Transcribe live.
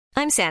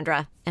I'm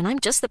Sandra, and I'm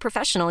just the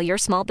professional your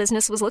small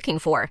business was looking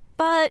for.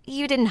 But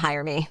you didn't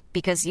hire me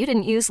because you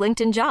didn't use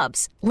LinkedIn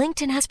Jobs.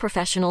 LinkedIn has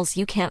professionals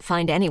you can't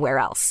find anywhere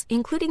else,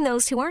 including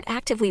those who aren't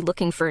actively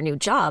looking for a new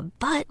job,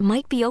 but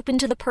might be open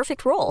to the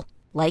perfect role,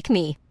 like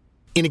me.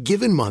 In a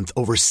given month,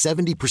 over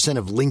 70%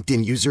 of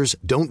LinkedIn users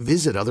don't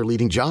visit other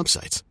leading job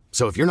sites.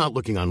 So if you're not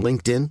looking on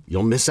LinkedIn,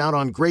 you'll miss out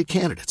on great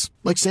candidates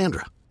like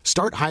Sandra.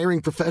 Start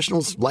hiring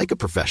professionals like a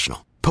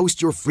professional.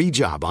 Post your free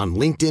job on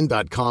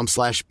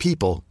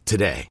linkedin.com/people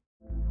today.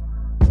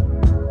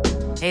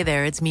 Hey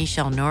there, it's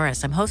Michelle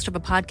Norris. I'm host of a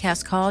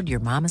podcast called Your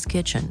Mama's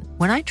Kitchen.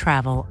 When I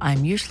travel,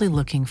 I'm usually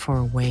looking for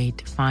a way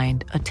to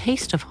find a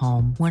taste of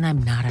home when I'm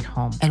not at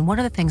home. And one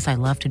of the things I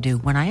love to do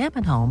when I am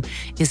at home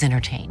is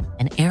entertain.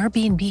 And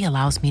Airbnb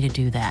allows me to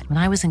do that. When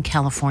I was in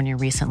California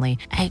recently,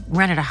 I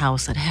rented a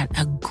house that had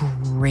a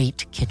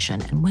great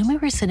kitchen. And when we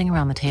were sitting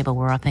around the table,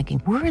 we're all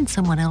thinking, we're in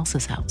someone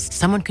else's house.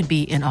 Someone could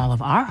be in all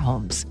of our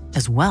homes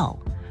as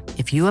well.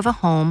 If you have a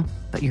home,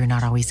 but you're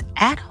not always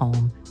at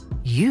home,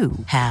 you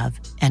have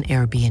an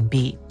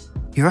Airbnb.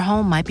 Your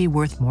home might be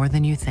worth more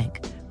than you think.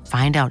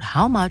 Find out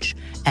how much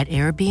at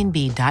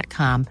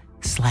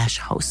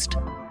airbnb.com/host.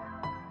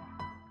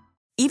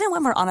 Even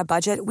when we're on a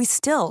budget, we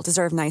still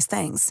deserve nice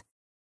things.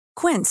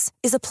 Quince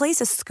is a place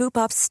to scoop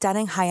up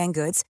stunning high-end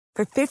goods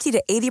for 50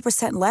 to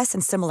 80% less than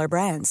similar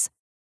brands.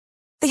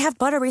 They have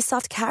buttery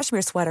soft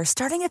cashmere sweaters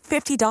starting at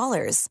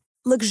 $50,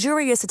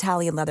 luxurious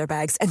Italian leather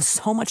bags, and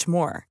so much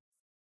more.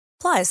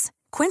 Plus,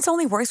 Quince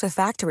only works with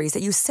factories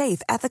that use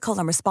safe, ethical,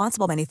 and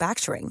responsible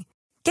manufacturing.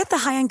 Get the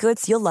high-end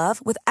goods you'll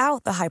love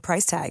without the high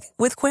price tag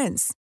with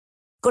Quince.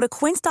 Go to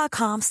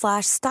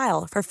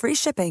quince.com/style for free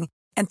shipping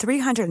and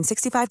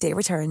 365-day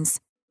returns.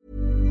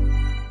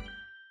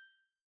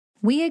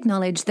 We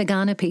acknowledge the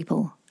Kaurna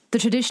people, the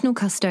traditional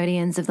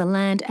custodians of the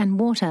land and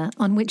water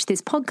on which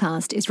this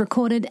podcast is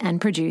recorded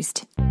and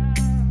produced.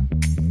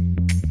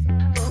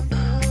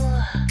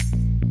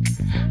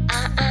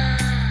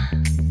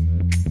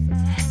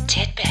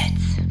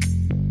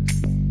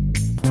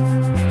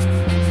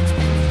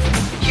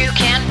 You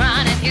can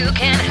run and you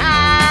can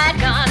hide,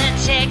 gonna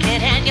take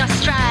it in your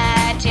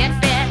stride.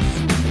 Tidbits,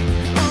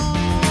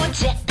 ooh,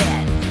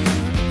 tidbits.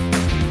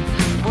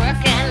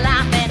 Working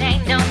life, it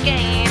ain't no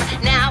game.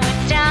 Now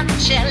it's time to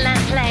chill and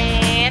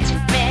play.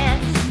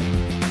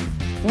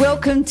 Tidbits.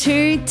 Welcome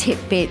to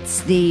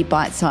Tidbits, the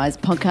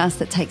bite-sized podcast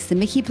that takes the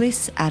Mickey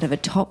Bliss out of a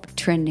top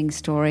trending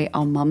story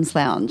on Mum's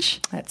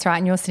Lounge. That's right,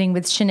 and you're sitting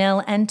with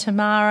Chanel and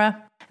Tamara.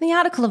 The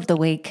article of the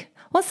week.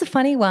 What's the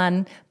funny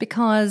one?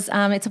 Because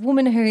it's a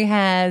woman who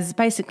has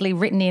basically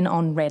written in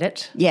on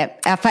Reddit. Yeah,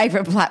 our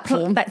favourite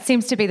platform. That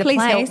seems to be the Please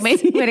place. help me.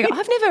 Where to go.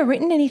 I've never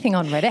written anything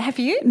on Reddit. Have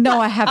you?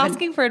 No, I haven't.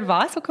 Asking for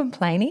advice or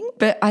complaining?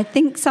 But I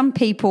think some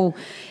people,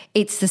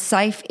 it's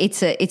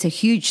a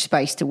huge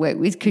space to work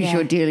with because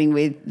you're dealing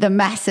with the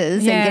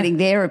masses and getting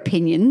their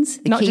opinions,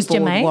 the not keyboard just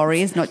your mates.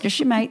 warriors, not just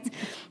your mates.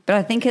 But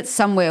I think it's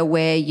somewhere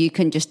where you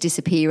can just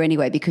disappear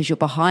anyway because you're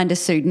behind a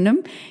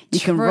pseudonym. You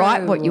can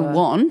write what you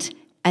want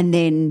and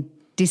then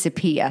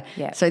disappear.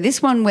 Yeah. So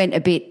this one went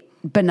a bit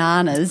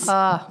bananas.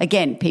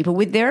 Again, people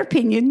with their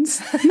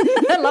opinions.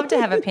 I love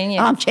to have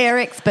opinions. Armchair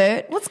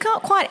expert. Well, it's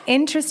quite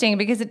interesting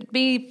because it'd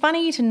be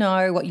funny to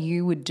know what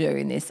you would do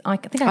in this. I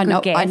think I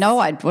could guess. I know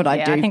what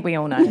I'd do. I think we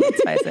all know,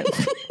 let's face it.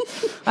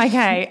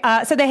 Okay,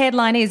 so the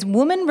headline is,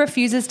 woman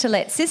refuses to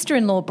let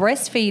sister-in-law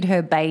breastfeed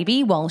her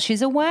baby while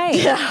she's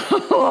away.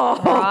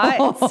 Right,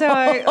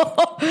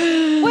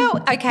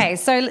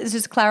 so let's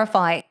just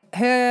clarify.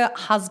 Her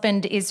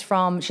husband is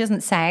from a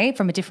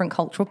different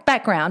cultural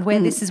background where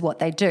this is what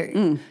they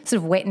do,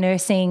 sort of wet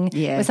nursing.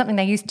 It was something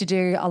they used to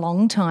do a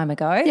long time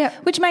ago,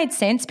 which made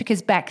sense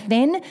because back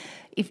then,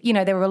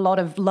 there were a lot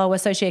of lower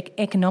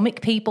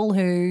socioeconomic people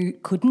who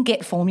couldn't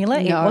get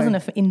formula. No. It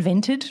wasn't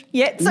invented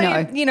yet.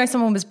 So,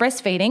 someone was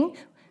breastfeeding.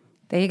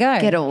 There you go.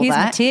 Get all Here's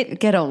that. my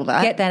tit. Get all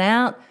that. Get that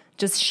out.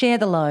 Just share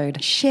the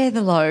load. Share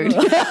the load.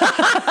 Share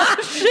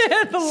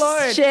the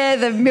load. Share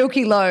the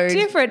milky load.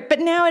 Different. But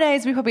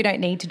nowadays we probably don't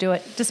need to do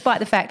it, despite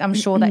the fact I'm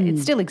sure that it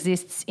still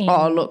exists in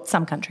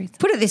some countries.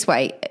 Put it this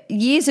way.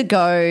 Years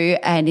ago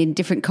and in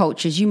different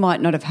cultures, you might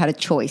not have had a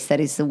choice.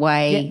 That is the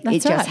way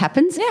it just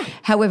happens. Yeah.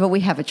 However, we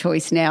have a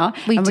choice now.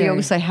 We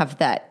also have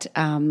that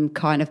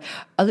kind of,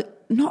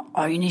 not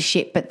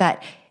ownership, but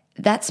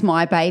that's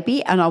my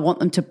baby and I want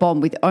them to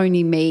bond with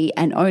only me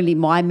and only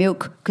my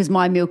milk because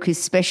my milk is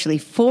specially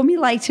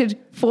formulated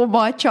for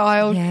my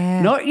child,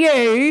 not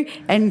you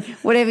and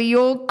whatever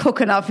you're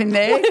cooking up in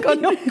there.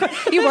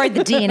 You're worried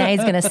the DNA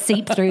is going to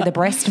seep through the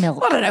breast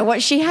milk. I don't know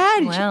what she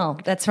had. Well,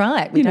 that's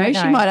right. She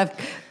might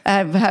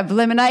have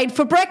lemonade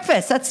for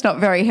breakfast. That's not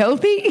very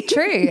healthy.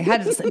 True.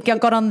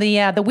 Got on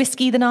the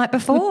whiskey the night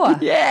before.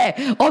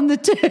 Yeah, on the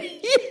turf.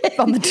 Yeah.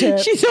 On the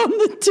turf. She's on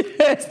the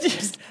turf.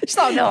 She's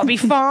like, no, I'll be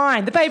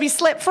fine. The baby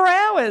slept for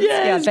hours.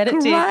 Yeah, I bet it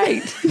did.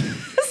 Great.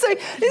 So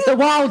the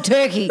wild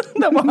turkey.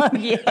 The wild,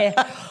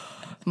 yeah.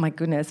 My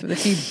goodness, with a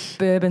few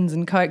bourbons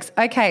and cokes.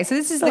 Okay, so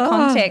this is the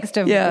context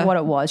of what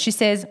it was. She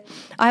says,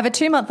 I have a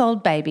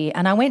 2-month-old baby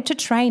and I went to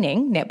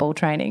training, netball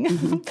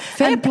training.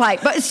 Fair play,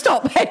 but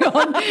stop, hang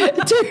on.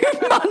 2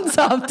 months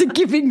after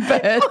giving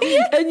birth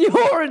and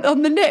you're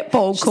on the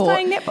netball court.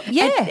 Playing netball.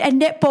 Yeah.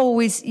 And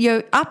netball is,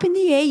 you're up in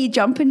the air, you're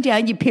jumping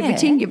down, you're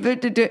pivoting.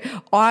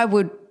 I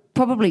would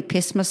probably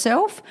piss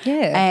myself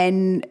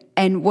and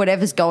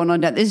whatever's going on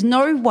down. There's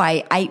no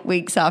way 8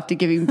 weeks after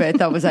giving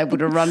birth I was able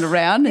to run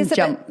around and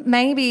jump.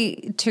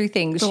 Maybe two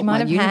things. She might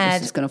have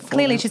had,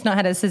 clearly she's not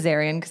had a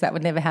cesarean because that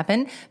would never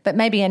happen, but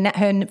maybe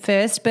her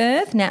first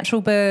birth,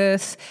 natural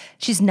birth,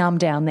 she's numb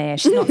down there.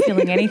 She's not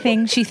feeling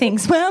anything. She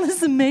thinks, well, this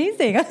is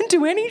amazing. I didn't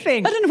do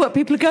anything. I don't know what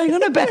people are going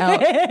on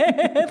about.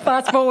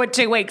 Fast forward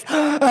 2 weeks.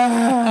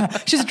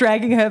 She's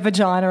dragging her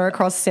vagina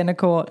across centre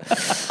court.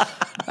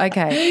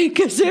 Okay.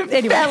 Because it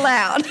fell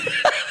out.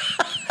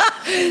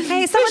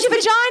 Hey, someone's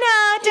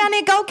vagina down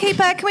here,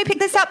 goalkeeper. Can we pick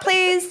this up,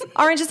 please?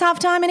 Oranges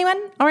halftime, anyone?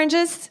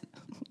 Oranges?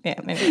 Yeah,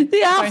 maybe.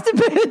 The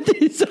afterbirth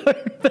is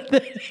over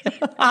there.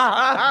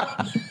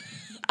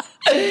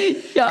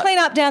 Clean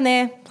up down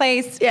there,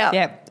 please. Yeah.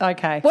 Yeah,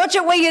 okay. Watch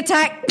it where you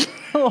attack.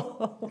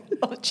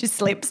 She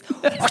slips.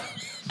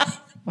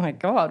 Oh, my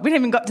God. We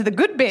haven't even got to the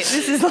good bit.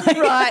 This is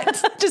like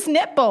just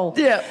netball.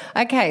 Yeah.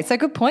 Okay, so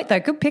good point though.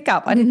 Good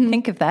pickup. I didn't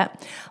think of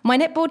that. My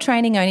netball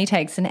training only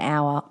takes an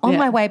hour. On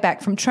my way back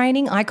from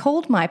training, I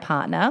called my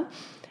partner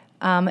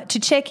to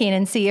check in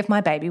and see if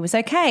my baby was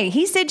okay.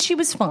 He said she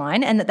was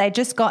fine and that they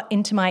just got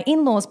into my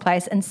in-laws'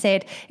 place and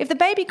said, if the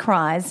baby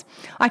cries,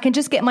 I can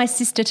just get my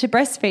sister to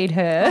breastfeed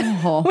her,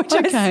 which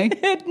I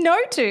said no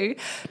to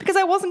because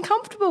I wasn't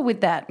comfortable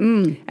with that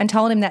and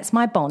told him that's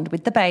my bond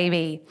with the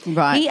baby.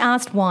 Right. He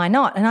asked why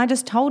not and I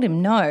just told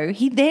him no.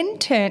 He then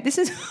turned – this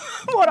is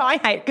what I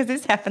hate because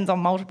this happens on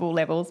multiple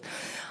levels.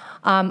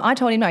 I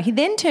told him no. He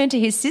then turned to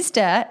his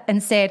sister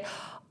and said –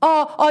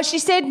 Oh, she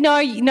said, no,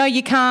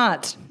 you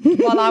can't,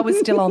 while I was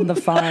still on the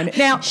phone.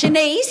 Now,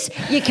 Shanice,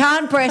 you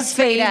can't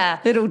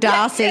breastfeed little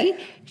Darcy.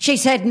 She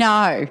said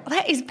no.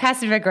 That is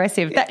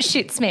passive-aggressive. That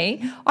shits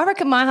me. I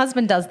reckon my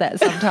husband does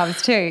that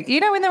sometimes too. You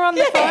know when they're on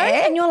the phone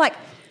and you're like,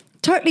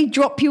 totally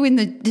drop you in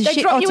the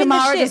shit.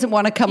 Tamara doesn't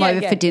want to come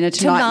over for dinner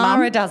tonight, Mum.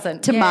 Tamara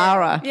doesn't.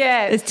 Tamara.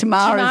 Yeah. It's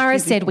Tamara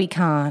said we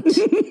can't.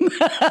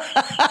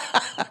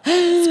 Screw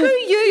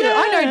you.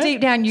 I know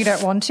deep down you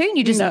don't want to.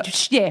 You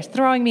just,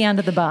 throwing me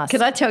under the bus.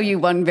 Can I tell you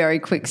one very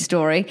quick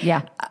story?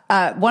 Yeah.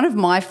 One of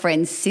my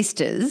friend's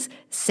sisters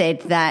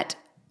said that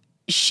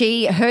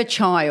her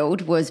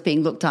child was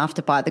being looked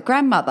after by the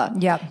grandmother.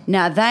 Yep.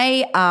 Now,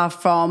 they are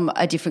from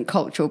a different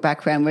cultural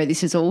background where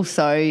this is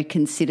also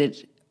considered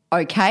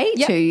okay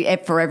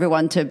for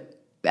everyone to do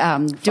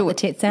the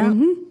tits out.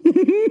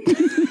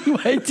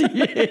 Wait till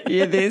you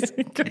hear this.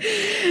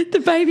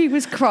 The baby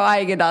was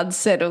crying and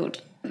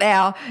unsettled.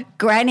 Now,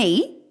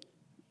 Granny,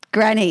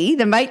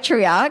 the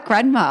matriarch,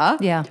 grandma,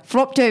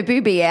 flopped her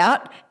boobie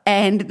out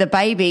and the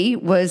baby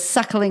was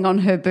suckling on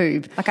her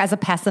boob. Like as a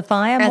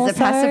pacifier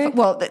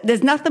Well,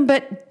 there's nothing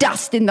but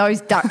dust in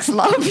those ducks,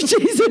 love.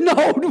 She's an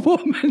old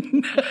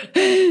woman.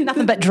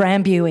 Nothing but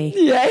Drambuie.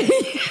 Yeah.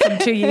 From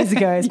 2 years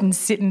ago. It's been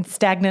sitting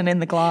stagnant in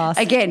the glass.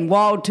 Again,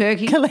 wild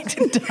turkey.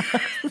 Collecting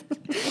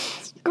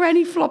dust.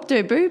 Granny flopped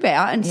her boob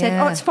out and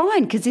said, it's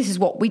fine because this is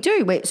what we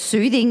do. We're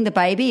soothing the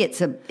baby.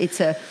 It's a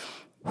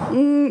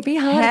be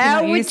hard.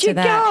 How would you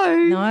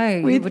go?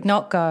 No, you would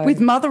not go. With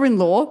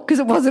mother-in-law because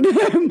it wasn't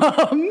her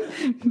mum.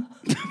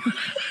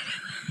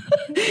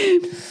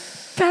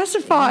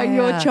 Pacifying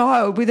your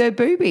child with her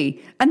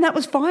boobie. And that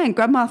was fine.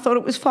 Grandma thought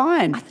it was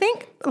fine. I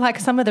think like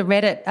some of the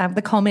Reddit,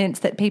 the comments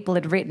that people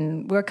had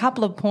written were a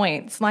couple of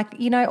points. Like,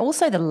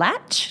 also the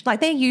latch.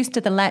 Like they're used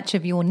to the latch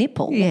of your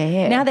nipple.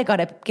 Yeah. Now they've got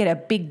to get a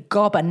big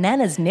gob of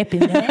Nana's nip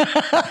in there.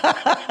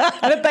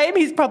 And the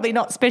baby's probably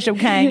not special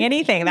K-ing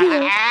anything.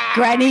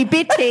 Granny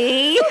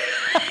bitty.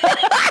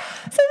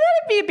 So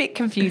that'd be a bit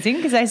confusing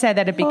because they say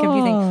that'd be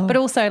confusing. But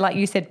also, like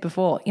you said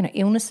before,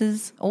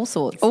 illnesses, all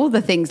sorts. All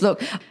the things.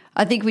 Look,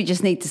 I think we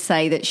just need to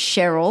say that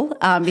Cheryl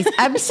is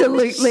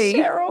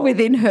absolutely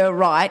within her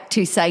right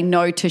to say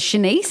no to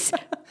Shanice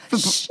for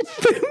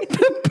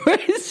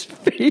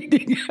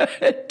breastfeeding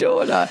her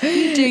daughter.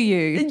 Do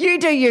you? You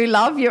do you,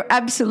 love. You're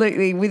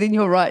absolutely within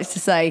your rights to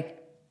say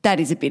that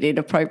is a bit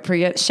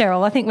inappropriate.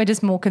 Cheryl, I think we're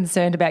just more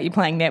concerned about you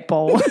playing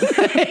netball.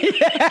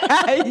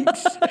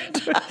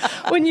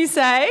 When you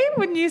say,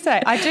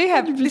 I do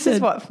have, 100%. This is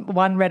what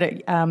one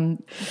Reddit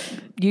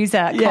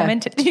user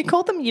commented. Do you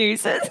call them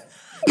users?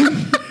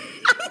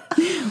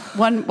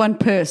 One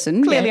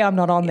person. Clearly I'm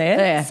not on there.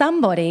 Yeah.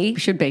 Somebody.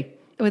 Should be.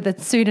 With a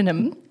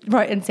pseudonym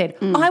wrote and said,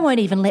 I won't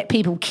even let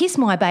people kiss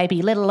my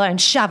baby, let alone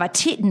shove a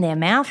tit in their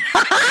mouth.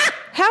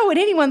 How would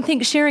anyone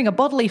think sharing a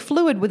bodily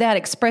fluid without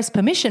express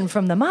permission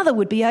from the mother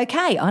would be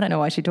okay? I don't know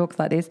why she talks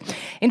like this.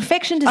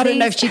 Infection disease. I don't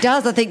know if she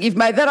does. I think you've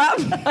made that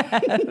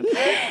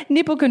up.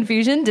 Nipple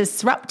confusion,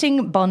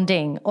 disrupting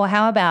bonding. Or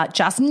how about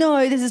just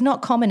no, this is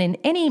not common in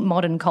any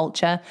modern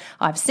culture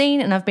I've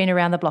seen and I've been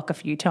around the block a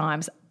few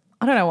times.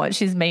 I don't know what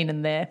she's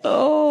meaning there.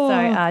 Oh.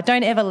 So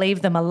don't ever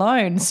leave them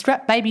alone.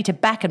 Strap baby to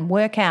back and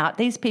work out.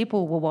 These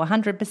people will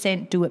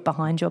 100% do it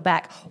behind your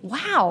back.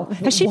 Wow.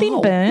 Has she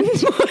been burned?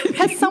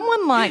 Has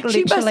someone literally...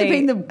 She must have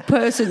been the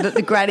person that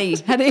the granny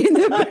had in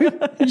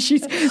the room.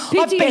 She's PTSD.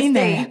 I've been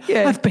there.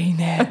 Yeah. I've been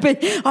there.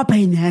 I've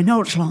been there. No,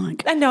 it's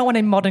like. And no one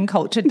in modern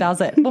culture does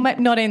it. Well,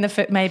 not in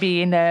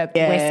maybe in the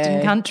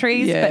Western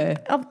countries,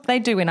 but they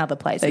do in other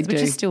places,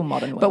 which is still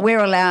modern world. But we're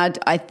allowed,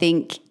 I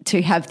think,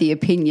 to have the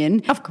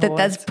opinion that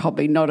that's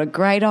probably not a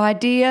great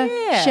idea,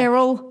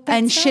 Cheryl.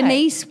 And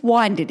Shanice,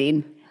 wind it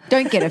in.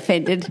 Don't get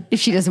offended if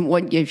she doesn't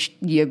want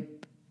your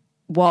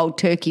wild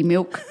turkey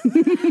milk.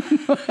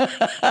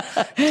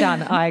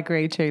 Done. I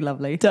agree too,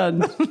 lovely.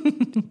 Done.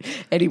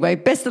 Anyway,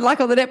 best of luck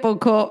on the netball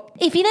court.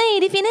 If you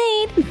need.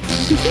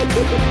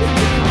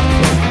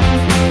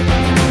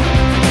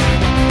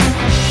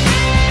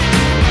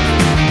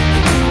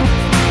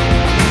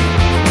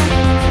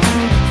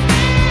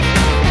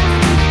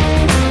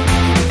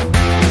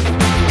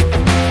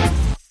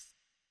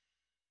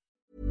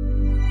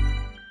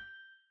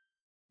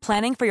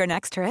 Planning for your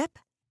next trip?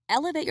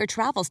 Elevate your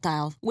travel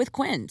style with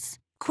Quince.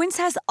 Quince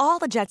has all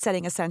the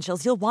jet-setting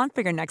essentials you'll want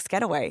for your next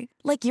getaway,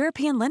 like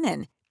European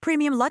linen,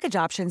 premium luggage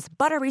options,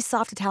 buttery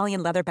soft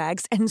Italian leather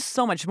bags, and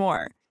so much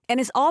more. And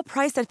is all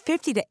priced at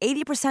 50 to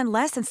 80%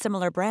 less than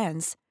similar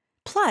brands.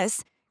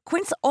 Plus,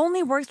 Quince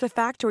only works with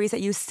factories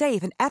that use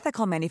safe and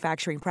ethical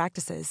manufacturing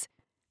practices.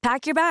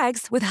 Pack your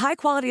bags with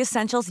high-quality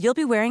essentials you'll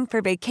be wearing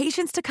for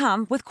vacations to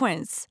come with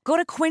Quince. Go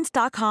to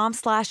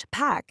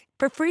quince.com/pack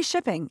for free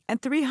shipping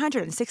and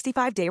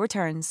 365-day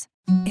returns.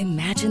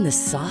 Imagine the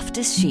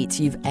softest sheets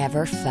you've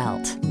ever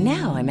felt.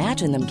 Now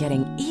imagine them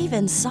getting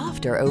even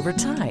softer over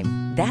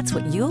time. That's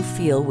what you'll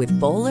feel with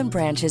Boll &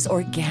 Branch's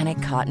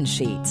organic cotton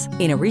sheets.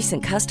 In a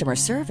recent customer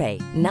survey,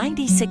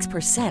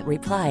 96%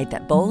 replied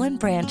that Boll &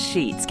 Branch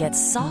sheets get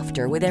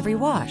softer with every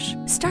wash.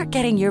 Start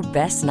getting your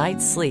best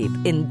night's sleep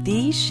in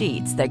these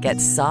sheets that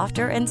get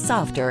softer and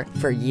softer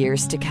for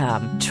years to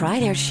come. Try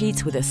their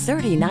sheets with a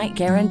 30-night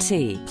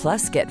guarantee.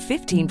 Plus, get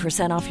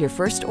 15% off your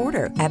first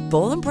order at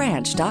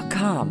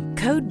bollandbranch.com.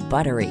 Code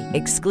BUTTERY.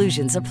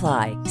 Exclusions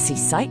apply. See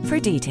site for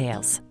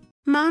details.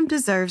 Mom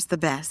deserves the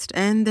best,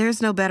 and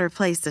there's no better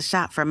place to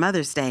shop for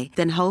Mother's Day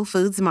than Whole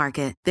Foods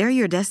Market. They're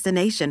your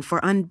destination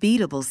for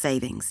unbeatable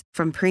savings,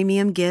 from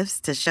premium gifts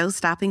to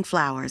show-stopping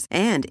flowers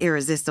and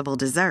irresistible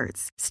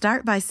desserts.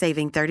 Start by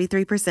saving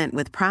 33%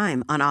 with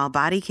Prime on all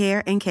body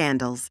care and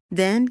candles.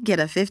 Then get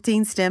a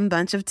 15-stem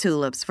bunch of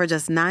tulips for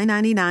just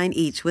 $9.99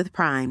 each with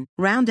Prime.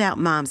 Round out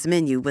Mom's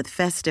menu with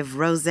festive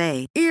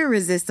rosé,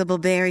 irresistible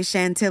berry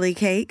chantilly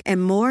cake,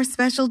 and more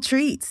special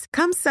treats.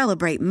 Come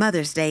celebrate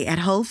Mother's Day at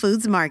Whole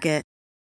Foods Market.